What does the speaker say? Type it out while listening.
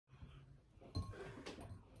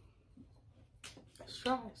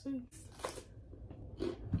Try it, see.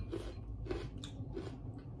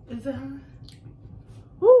 Is it hot?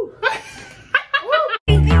 Woo!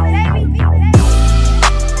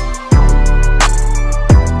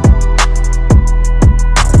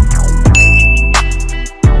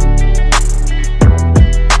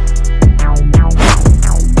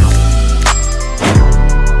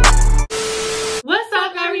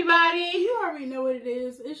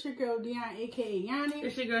 It's your girl Dion, aka Yanni.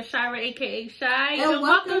 It's your girl Shira, aka Shy. And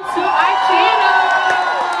welcome to our channel.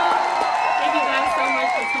 Thank you guys so much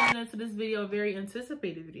for tuning into this video, a very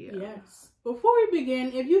anticipated video. Yes. Before we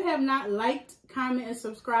begin, if you have not liked, comment, and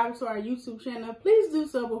subscribed to our YouTube channel, please do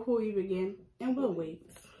so before we begin, and we'll wait.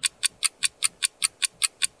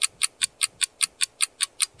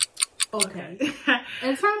 Okay.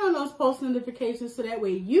 And turn on those post notifications so that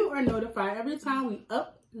way you are notified every time we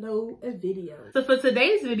upload a video. So for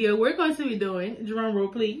today's video, we're going to be doing, drum roll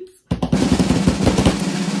please, the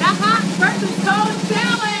hot versus cold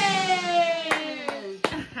challenge.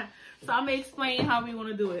 So I'm going to explain how we want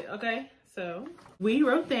to do it, okay? So we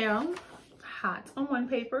wrote down hot on one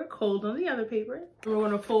paper, cold on the other paper. We're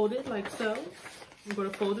going to fold it like so. We're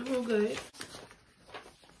going to fold it real good.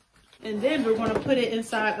 And then we're going to put it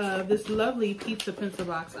inside of this lovely pizza pencil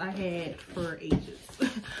box I had for ages.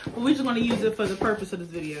 But we're just going to use it for the purpose of this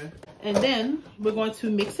video. And then we're going to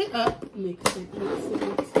mix it up. Mix it.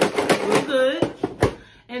 Real good.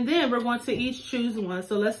 And then we're going to each choose one.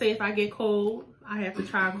 So let's say if I get cold, I have to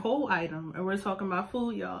try a cold item. And we're talking about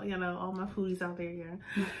food, y'all. You know, all my foodies out there, yeah.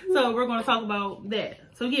 So we're going to talk about that.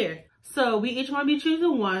 So yeah. So we each going to be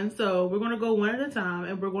choosing one. So we're going to go one at a time.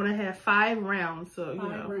 And we're going to have 5 rounds. So, you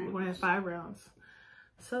know, we're going to have 5 rounds.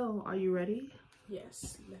 So, are you ready?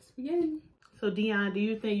 Yes. Let's begin. So, Dion, do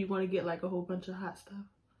you think you're going to get like a whole bunch of hot stuff?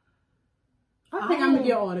 I think I'm going to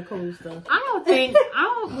get all the cold stuff.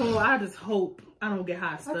 I just hope I don't get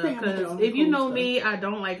hot stuff. Because if you know me, I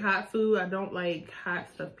don't like hot food. I don't like hot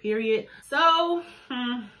stuff, period. So,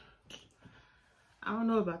 I don't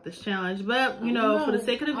know about this challenge, but you know, for the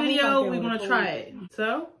sake of the video, we're gonna try it.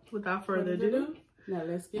 So, without further ado, now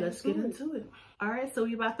let's get into it. All right, so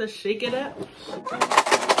we about to shake it up. Okay,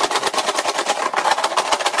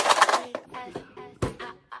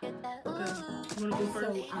 you wanna go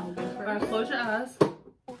first? So I'll go first. All right, close your eyes.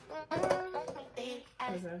 Okay.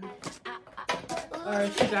 All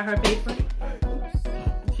right, she got her paper.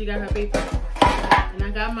 She got her paper, and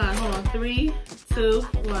I got mine. Hold on, 3, 2,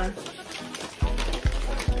 1.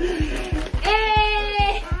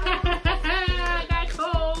 Hey! I got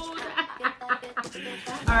cold.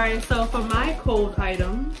 Alright, so for my cold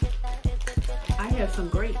item, I have some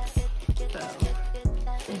grapes. So,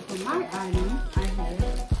 and for my item, I have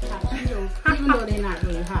hot Cheetos, even though they're not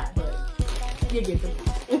really hot, but you get the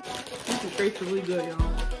point. These grapes are really good,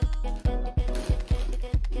 y'all.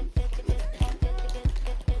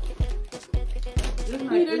 They're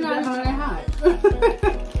not really hot.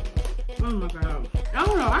 Oh my god. I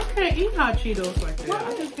don't know. I can't eat hot Cheetos like that. What?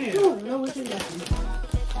 I just can't. I don't know what you're getting.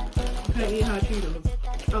 I can't eat hot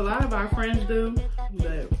Cheetos. A lot of our friends do,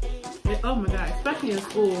 but oh my god, especially in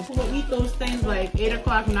school, we'll eat those things like 8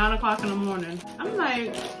 o'clock, 9 o'clock in the morning. I'm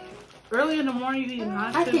like, early in the morning you eating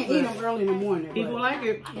hot I chips, can't eat them early in the morning. people like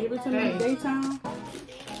it. Give it to me in the daytime.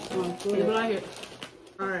 Oh, People like it.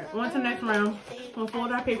 All right, on to the next round. We'll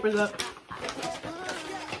fold our papers up.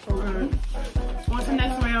 All right, on to the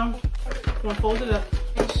next round. We'll fold it up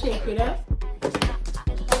and shake it up.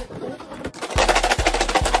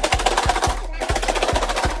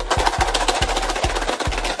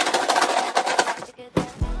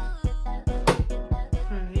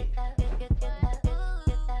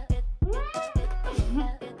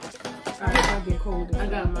 Alright, I'll get cold. I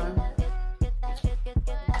got mine.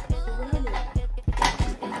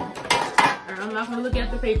 Alright, I'm not gonna look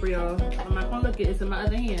at the paper, y'all. I'm not gonna look at it. It's in my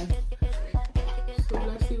other hand. So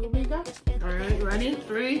let's see what we got. Alright, ready?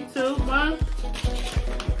 3, 2, 1.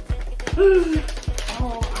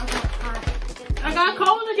 Oh, I got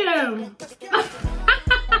cold again.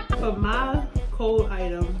 For my cold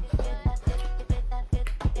item,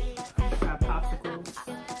 I got popsicles.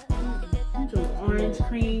 Orange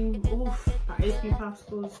cream. Oof. Ice cream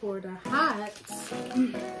popsicles. for the hot,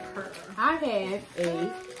 I have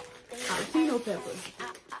a jalapeno pepper.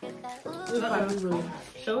 This is probably really hot.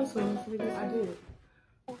 Show us when you do. I did.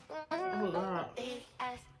 Oh, Lord.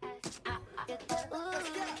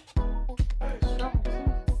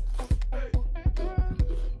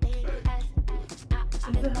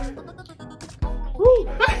 Woo!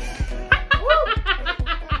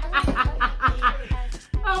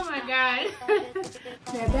 Oh my god.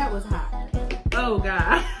 Now that was hot. Oh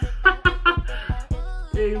god.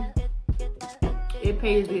 It It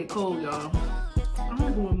pays to get cold, y'all. I'm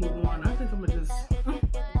gonna go and move on. I think I'm gonna just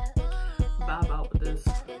vibe out with this.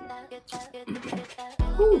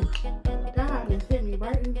 Whew. God just hit me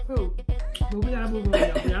right in the throat. But we gotta move on,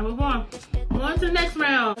 y'all. We gotta move on. On to the next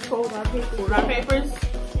round. Fold our papers. Fold our papers.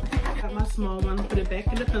 Got my small one. Put it back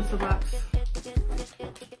in the pencil box.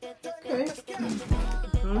 Okay.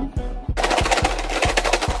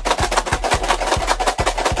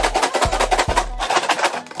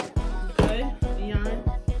 Okay, Dion,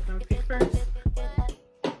 gotta pick first.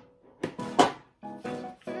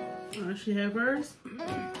 She had hers.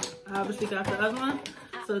 I obviously got the other one.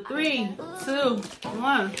 So 3, 2,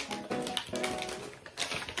 1.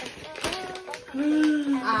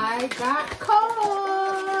 I got cold.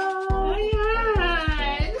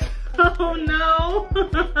 Oh no.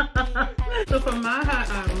 So for my hot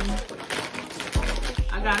item,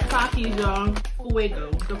 I got Takis, y'all.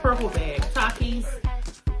 Fuego, the purple bag. Takis.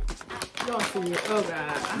 Y'all see it. Oh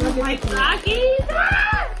god. I don't like Takis.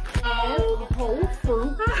 And whole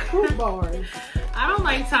fruit bars. I don't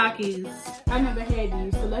like Takis. I never had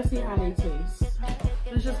these, so let's see how they taste.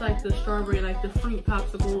 It's just like the strawberry, like the fruit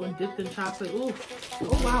popsicle and dipped in chocolate. Ooh.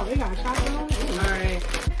 Oh wow, they got chocolate on it. Alright.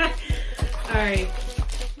 Alright.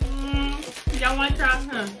 Y'all want to try?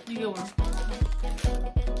 Huh? You get one.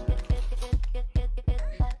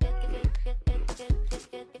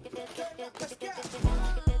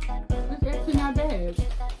 It's actually not bad.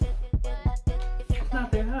 It's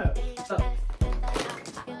not that hot. Oh.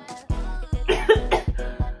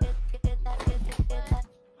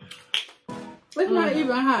 It's not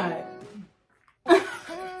even hot.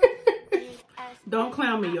 Don't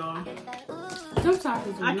clown me, y'all. Them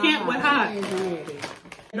tacos I can't with hot.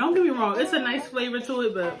 Don't get me wrong, it's a nice flavor to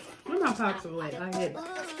it, but where my popsicle at? I had it.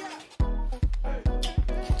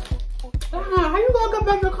 How you gonna go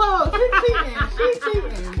back to clothes? She's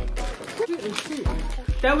cheating. She is cheating.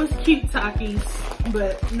 That was cute Takis,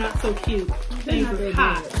 but not so cute. Things was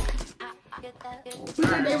hot. You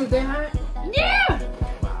think they was that hot? Yeah!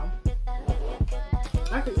 Wow.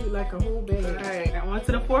 I could eat like a whole bag. Alright, on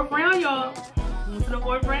to the 4th round, y'all. On to the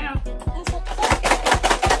 4th round.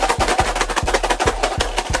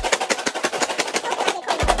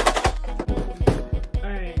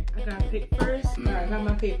 Pick first. Alright, got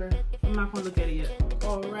my paper. I'm not gonna look at it yet.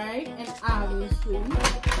 Alright, and obviously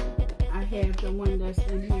I have the one that's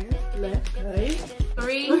in here left. Okay.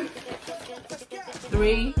 3,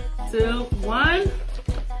 3, 2, 1.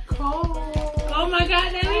 Cold. Oh my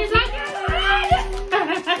god, that means I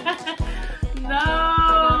got it! No! I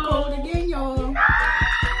got cold again, y'all.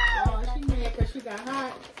 Oh, she mad because she got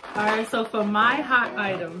hot. Alright, so for my hot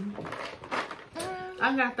item,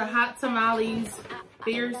 I got the hot tamales.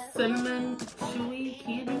 Fierce cinnamon chewy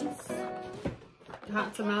candies.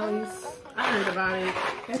 Hot tamales. I heard about it.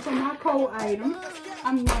 And for my cold item,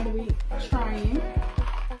 I'm going to be trying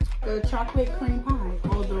the chocolate cream pie.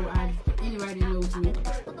 Although anybody knows me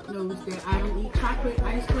knows that I don't eat chocolate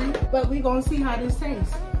ice cream. But we're going to see how this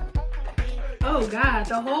tastes. Oh God,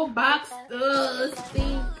 the whole box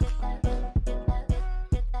stink.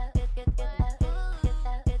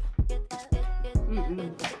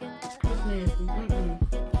 It's nasty.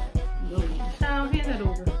 Child, hand it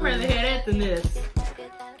over. I'd rather have that than this.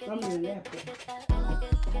 I'm doing that.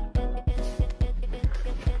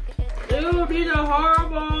 Ew, these are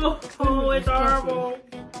horrible. Oh, it's horrible.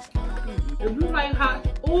 If you like hot,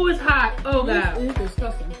 oh, it's hot. Oh God. It's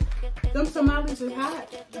disgusting. Them tamales is hot.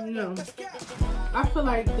 No. I feel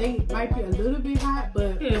like they might be a little bit hot,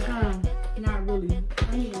 but Yeah, not really.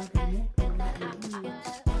 I need like a napkin.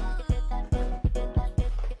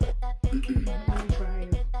 Let me try it.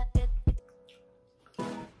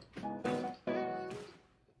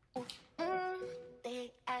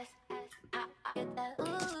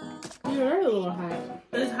 Yeah, they're a little hot.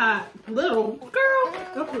 it's hot. Little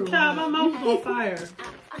girl. Child, my mouth's on fire.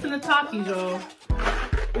 It's in the Takis, y'all.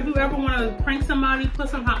 If you ever want to prank somebody, put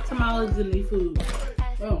some hot tamales in their food.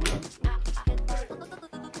 Oh,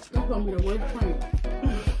 that's gonna be the worst prank.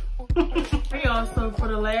 Hey y'all, so for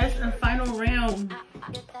the last and final round.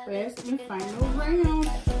 Last and final round.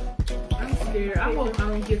 I'm scared. I hope I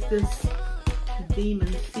don't get this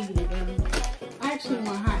demon seed again. I actually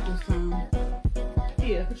want hot this time.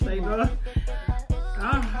 Yeah, like,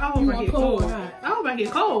 I hope I get cold. I hope I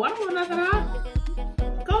get cold. I don't want nothing hot.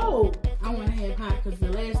 Cold. I want to have hot because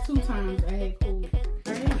the last 2 times I had cold.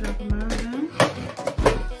 Alright, dropping mine down.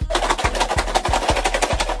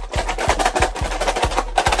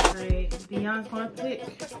 Alright, Dion's gonna pick.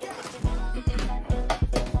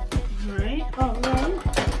 Alright.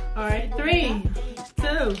 Alright, 3,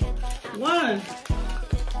 2, 1.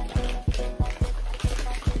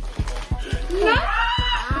 No!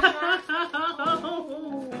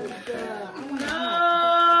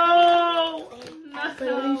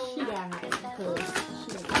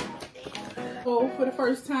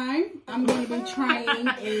 first time, I'm going to be trying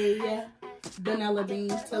a vanilla bean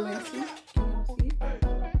Talenti. Can y'all see it?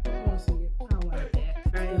 Y'all see it? I don't like that.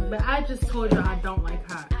 Right? But I just told you I don't like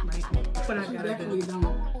hot, right? What I gotta definitely do.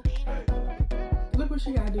 don't. Look what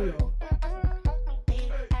she gotta do, though.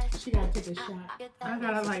 She gotta take a shot. I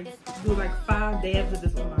gotta like do like 5 dabs of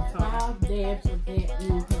this on my tongue. 5 dabs of that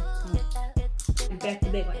on her tongue. And back to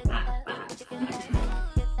back like 5.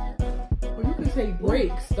 Well, you can take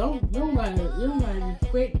breaks. You don't gotta be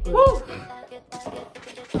quick. But Woo!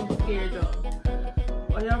 I'm scared,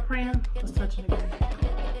 y'all. Are y'all praying? Let's touch it again.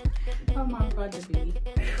 how am I about to be?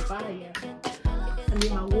 Fire. I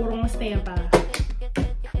need my water on standby.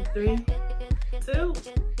 3, 2,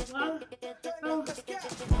 1. Oh.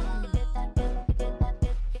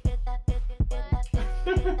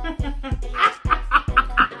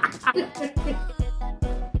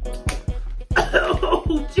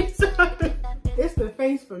 Oh, Jesus. It's the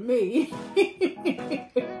face for me.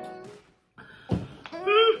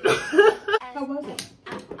 How was it?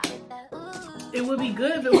 It would be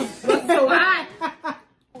good if it was so hot.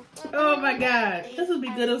 Oh my God. This would be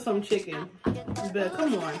good with some chicken. But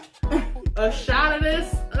come on. A shot of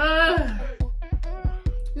this?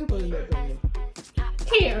 It wasn't that bad.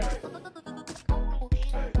 Here.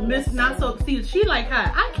 Miss Not So, see, she like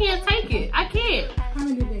hot. I can't take it. I can't. How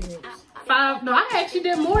many dabs? 5, no, I actually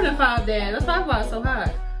did more than 5 dabs. That's why it's so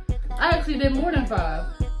hot. I actually did more than 5.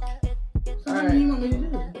 So how many you want me to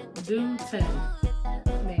do? Do 10.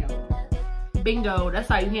 Now. Bingo. That's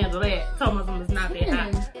how you handle that. Tell me something's not that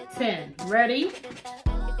hot. 10. Ready?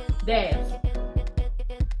 Dabs.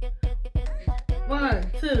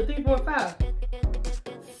 1, 2, 3, 4, 5.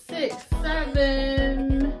 6,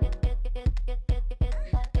 7,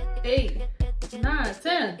 8, 9,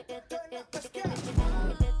 10.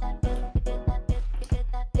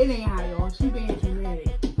 It ain't hot, y'all. She being dramatic.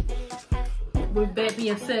 With that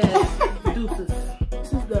being said, deuces.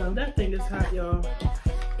 This is the That thing is hot, y'all.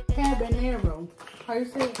 habanero. How you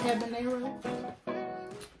say it? Habanero?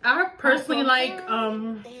 I personally like,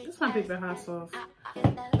 this is my favorite hot sauce.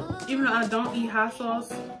 Even though I don't eat hot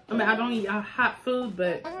sauce, I mean, I don't eat hot food,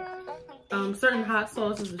 but certain hot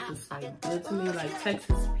sauces is just like good to me, like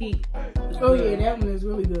Texas Pete. Oh yeah, that one is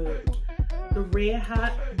really good. The red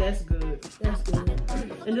hot, that's good. That's good.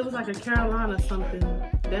 And it was like a Carolina something,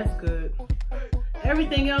 that's good.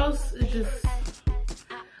 Everything else is just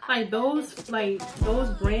like those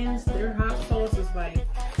brands, their hot sauce is like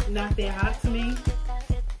not that hot to me.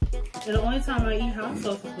 And the only time I eat hot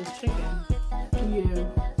sauce is with chicken. Yeah.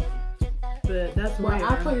 But that's Well, rare.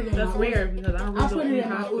 I put it in that's my rare because I don't I really put it eat in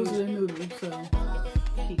my hot food. oozing noodles, so.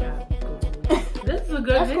 She got it. This is a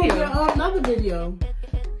good That's video. gonna be another video.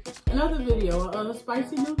 Another video, a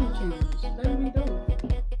spicy noodle challenge. That'd be dope.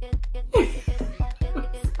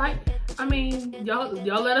 I mean,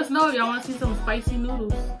 y'all let us know if y'all want to see some spicy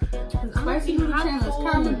noodles. Spicy noodle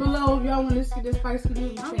challenge. Comment below if y'all want to see the spicy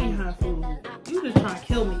noodle I ain't challenge. hot food. You just trying to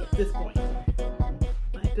kill me at this point.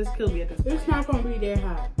 Like, just kill me at this point. It's not gonna be that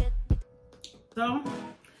hot. So,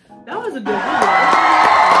 that was a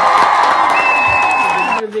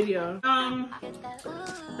good video.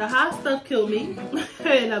 The hot stuff killed me.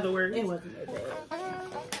 In other words, It wasn't that bad.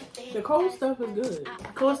 The cold stuff is good.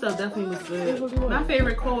 cold stuff definitely was good. It really was. My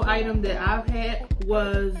favorite cold item that I've had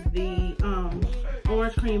was the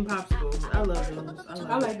orange cream popsicle. I love those.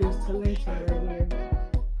 I like this Talenti right here.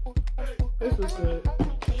 This was good.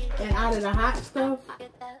 And out of the hot stuff,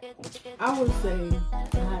 I would say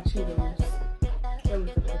the hot Cheetos. That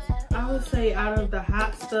was the best. I would say out of the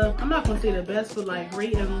hot stuff, I'm not gonna say the best, but like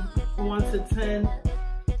rate them 1 to 10,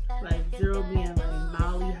 like 0 being like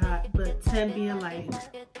mildly hot, but 10 being like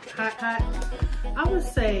hot. I would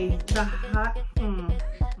say the hot.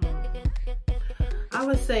 I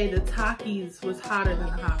would say the Takis was hotter than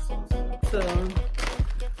the hot sauce. So,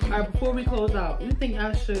 all right, before we close out, you think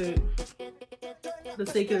I should, for the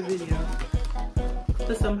sake of the video,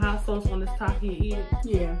 put some hot sauce on this Taki and eat it?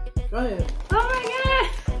 Yeah. Go ahead. Oh my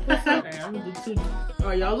God! Okay, I'm gonna do 2.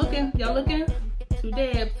 Are y'all looking? Y'all looking? 2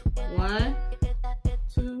 dabs. 1,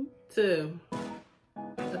 2. 2.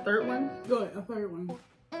 The third one? Go ahead. A third one.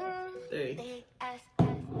 3.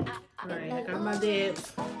 Alright, I got my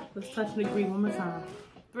dabs. Let's touch and agree one more time.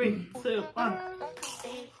 3, 2, 1.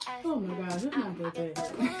 Oh my gosh, it's not that bad.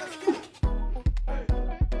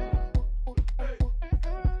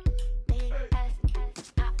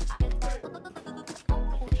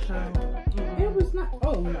 It was not.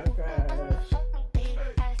 Oh my gosh.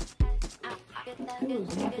 It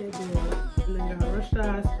was not that bad. And then gotta rush the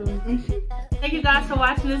hospital. Thank you guys for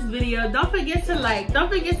watching this video. Don't forget to like, don't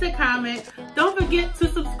forget to comment, don't forget to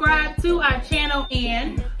subscribe to our channel,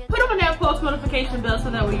 and put on that post notification bell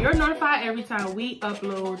so that way you're notified every time we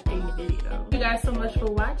upload a video. Thank you guys so much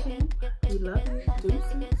for watching. We love you.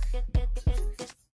 Deuces.